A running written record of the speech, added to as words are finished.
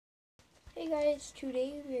Hey guys,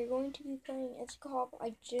 today we are going to be playing It's Co-op.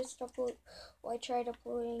 I tried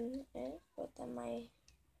uploading it, but then my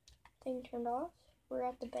thing turned off. We're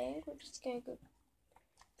at the bank. We're just gonna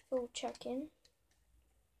go check in.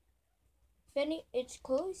 It's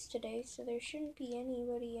closed today, so there shouldn't be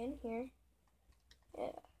anybody in here.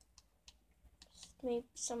 Yeah, maybe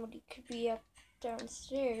somebody could be up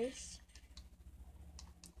downstairs.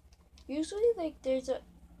 Usually, like there's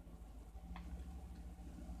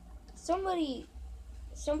somebody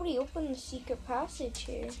opened the secret passage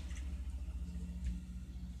here.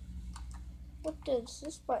 What does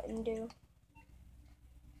this button do?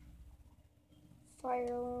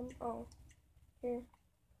 Fire alarm. Oh, here.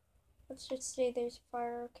 Let's just say there's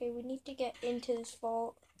fire. Okay, we need to get into this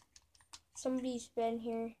vault. Somebody's been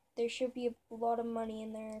here. There should be a lot of money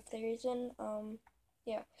in there. If there isn't,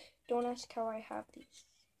 yeah. Don't ask how I have these,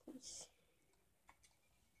 please.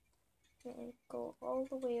 And go all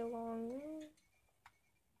the way along there.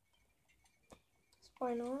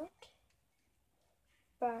 Why not?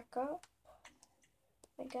 Back up.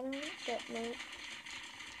 I gotta get no.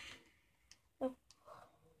 Oh.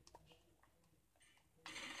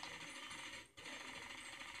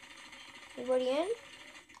 Anybody in?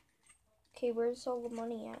 Okay, where's all the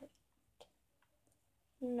money at?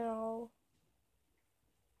 No.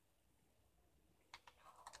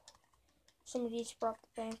 Somebody's brought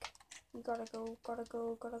the bank. We gotta go.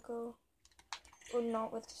 Oh,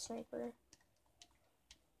 not with the sniper.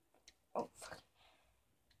 Oh, fuck.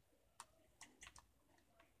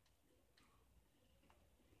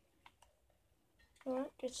 You know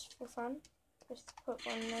what? Just for fun. Just put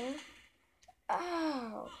one there.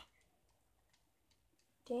 Ow!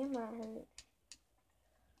 Damn, that hurt.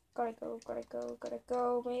 Gotta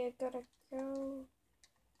go. Man, I gotta go.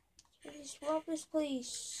 Please, rob this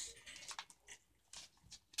place.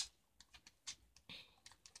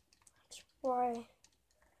 That's why.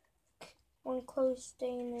 One closed, stay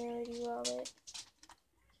in there, already rob it.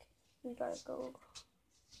 We gotta go.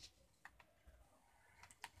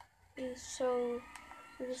 Okay, so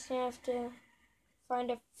we're just gonna have to find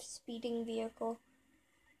a speeding vehicle.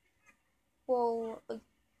 Well, a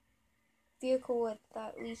vehicle with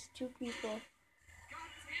at least 2 people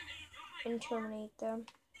and terminate them.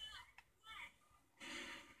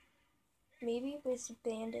 Maybe it was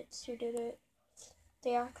bandits who did it.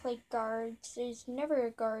 They act like guards. There's never a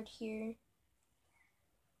guard here.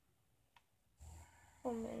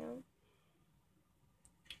 Oh man.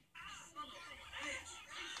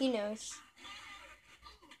 He knows.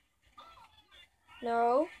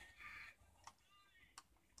 No.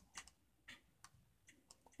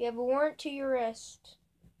 You have a warrant to your arrest.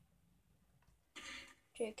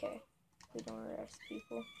 JK. We don't arrest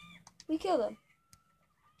people. We kill them.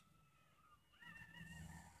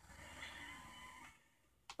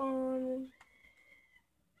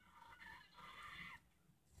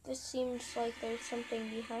 This seems like there's something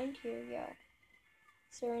behind here, yeah.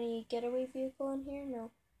 Is there any getaway vehicle in here?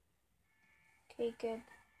 No. Okay, good.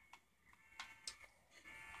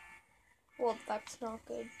 Well, that's not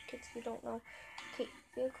good, because we don't know. Okay,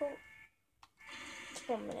 vehicle. Just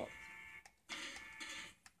 1 minute.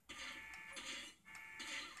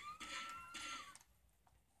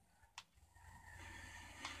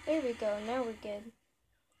 There we go, now we're good.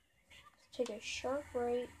 Let's take a sharp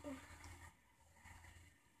right.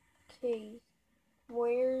 Okay,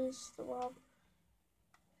 where's the rob?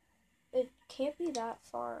 It can't be that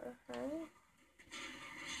far, right?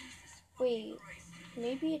 Wait,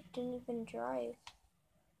 maybe it didn't even drive.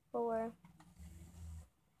 Oh, where?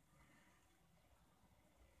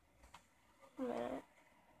 A minute.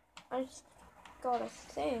 I just got a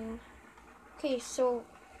thing. Okay, so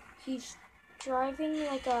he's driving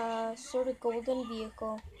like a sort of golden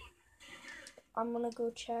vehicle. I'm gonna go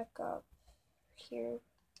check up here.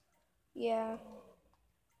 Yeah.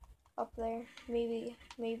 Up there. Maybe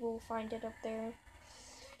we'll find it up there.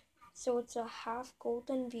 So it's a half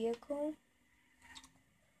golden vehicle.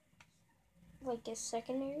 Like a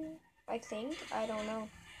secondary, I think. I don't know.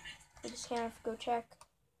 We just gonna have to go check.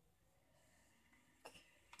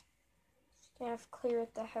 Just gonna have to clear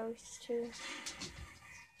at the house too.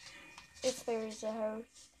 If there is a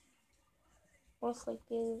house. Most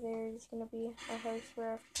likely there is gonna be a house where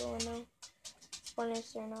I have to go now. One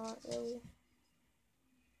is there not really.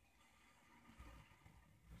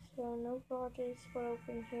 So no garages but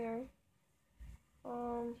open here.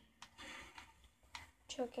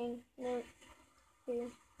 Checking. No.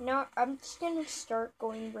 Here. Now I'm just gonna start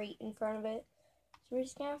going right in front of it. So we're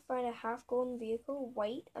just gonna find a half golden vehicle,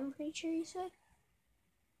 white. I'm pretty sure you said.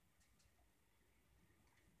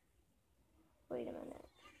 Wait a minute.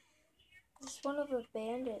 is one of the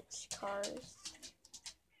bandits' cars.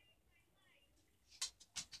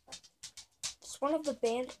 It's one of the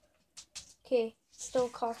band. Okay, still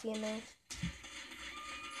coffee in there.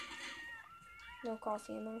 No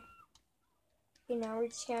coffee in there. Okay, now we're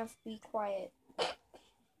just gonna have to be quiet.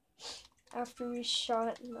 After we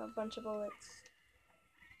shot a bunch of bullets.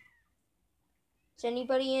 Is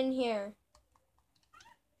anybody in here?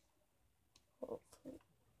 Oh,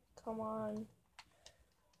 come on.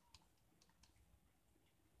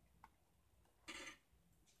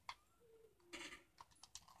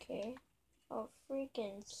 Okay. Oh,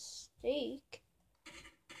 freaking steak.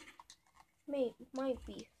 Might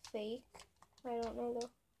be fake. I don't know though.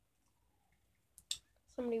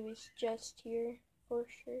 Somebody was just here for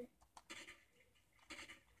sure.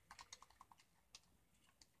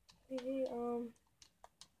 Okay,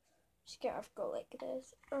 just gonna have to go like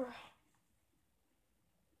this. Ugh.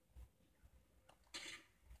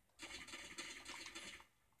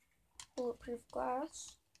 Bulletproof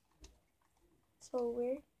glass. So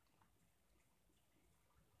weird.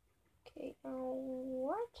 Okay,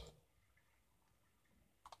 what?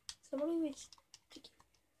 Somebody was.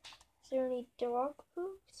 Is there any dog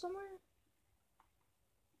poop somewhere?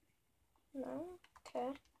 No?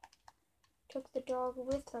 Okay. Took the dog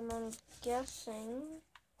with them, I'm guessing.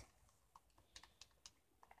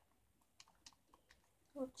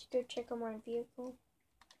 Let's go check on my vehicle.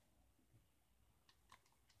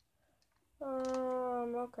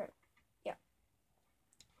 Okay. Yeah.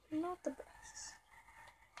 Not the best.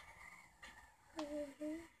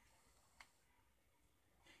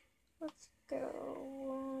 Let's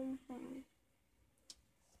go.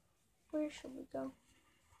 Where should we go?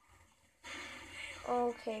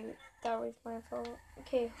 Okay, that was my fault.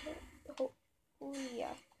 Okay, oh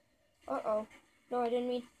yeah. Uh-oh. No, I didn't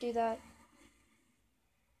mean to do that.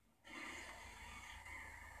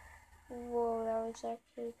 Whoa, that was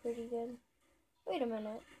actually pretty good. Wait a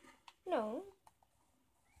minute. No.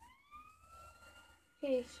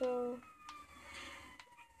 Okay, so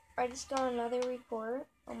I just got another report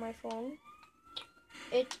on my phone.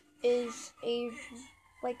 It is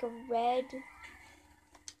like a red,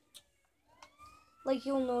 like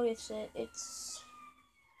you'll notice it. It's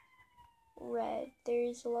red.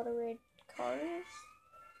 There's a lot of red cars,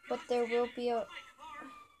 but there will be it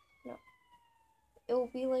will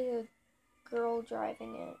be like a girl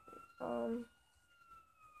driving it.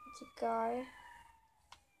 It's a guy.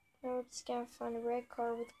 Now we're just gonna find a red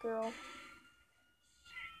car with a girl.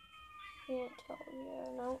 Can't tell.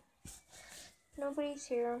 Yeah, no. Nobody's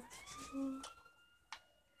here.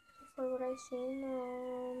 For what I've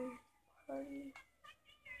seen, party.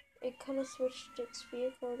 It kind of switched its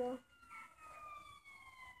vehicle though.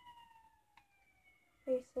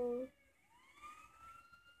 Okay, so.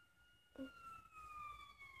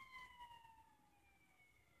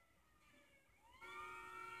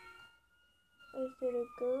 Is it a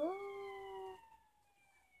girl?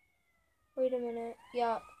 Wait a minute.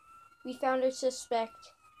 Yeah. We found a suspect.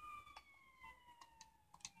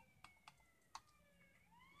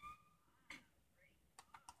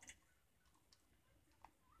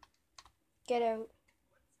 Get out.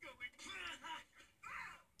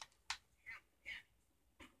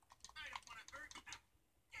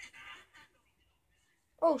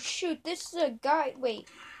 Oh shoot, this is a guy. Wait.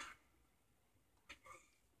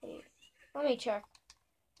 Let me check.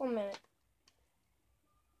 1 minute.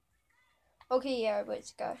 Okay, yeah, it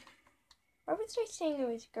was a guy. Why was I saying it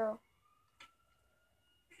was a girl?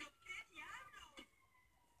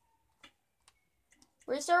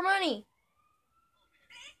 Where's our money?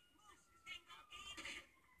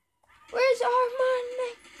 Where's our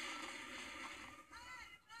money?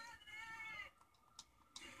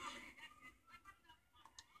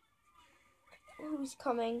 Who's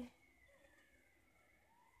coming?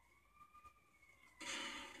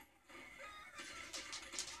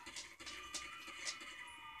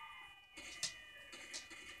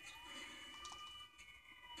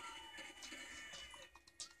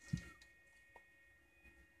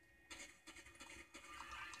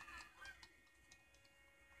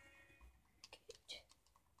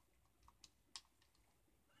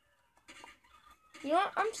 You know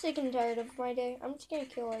what? I'm sick and tired of my day. I'm just gonna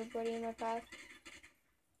kill everybody in my path.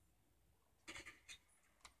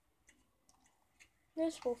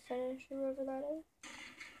 This will finish whoever that is.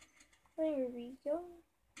 There we go.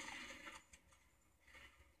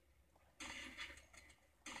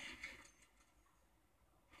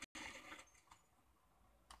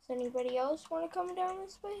 Does anybody else want to come down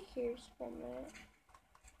this way? Here's 1 minute.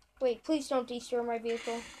 Wait, please don't destroy my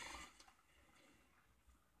vehicle.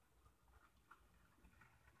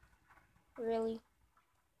 Really?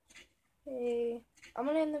 Okay. I'm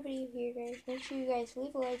gonna end the video here, guys. Make sure you guys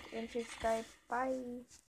leave a like and subscribe. Bye.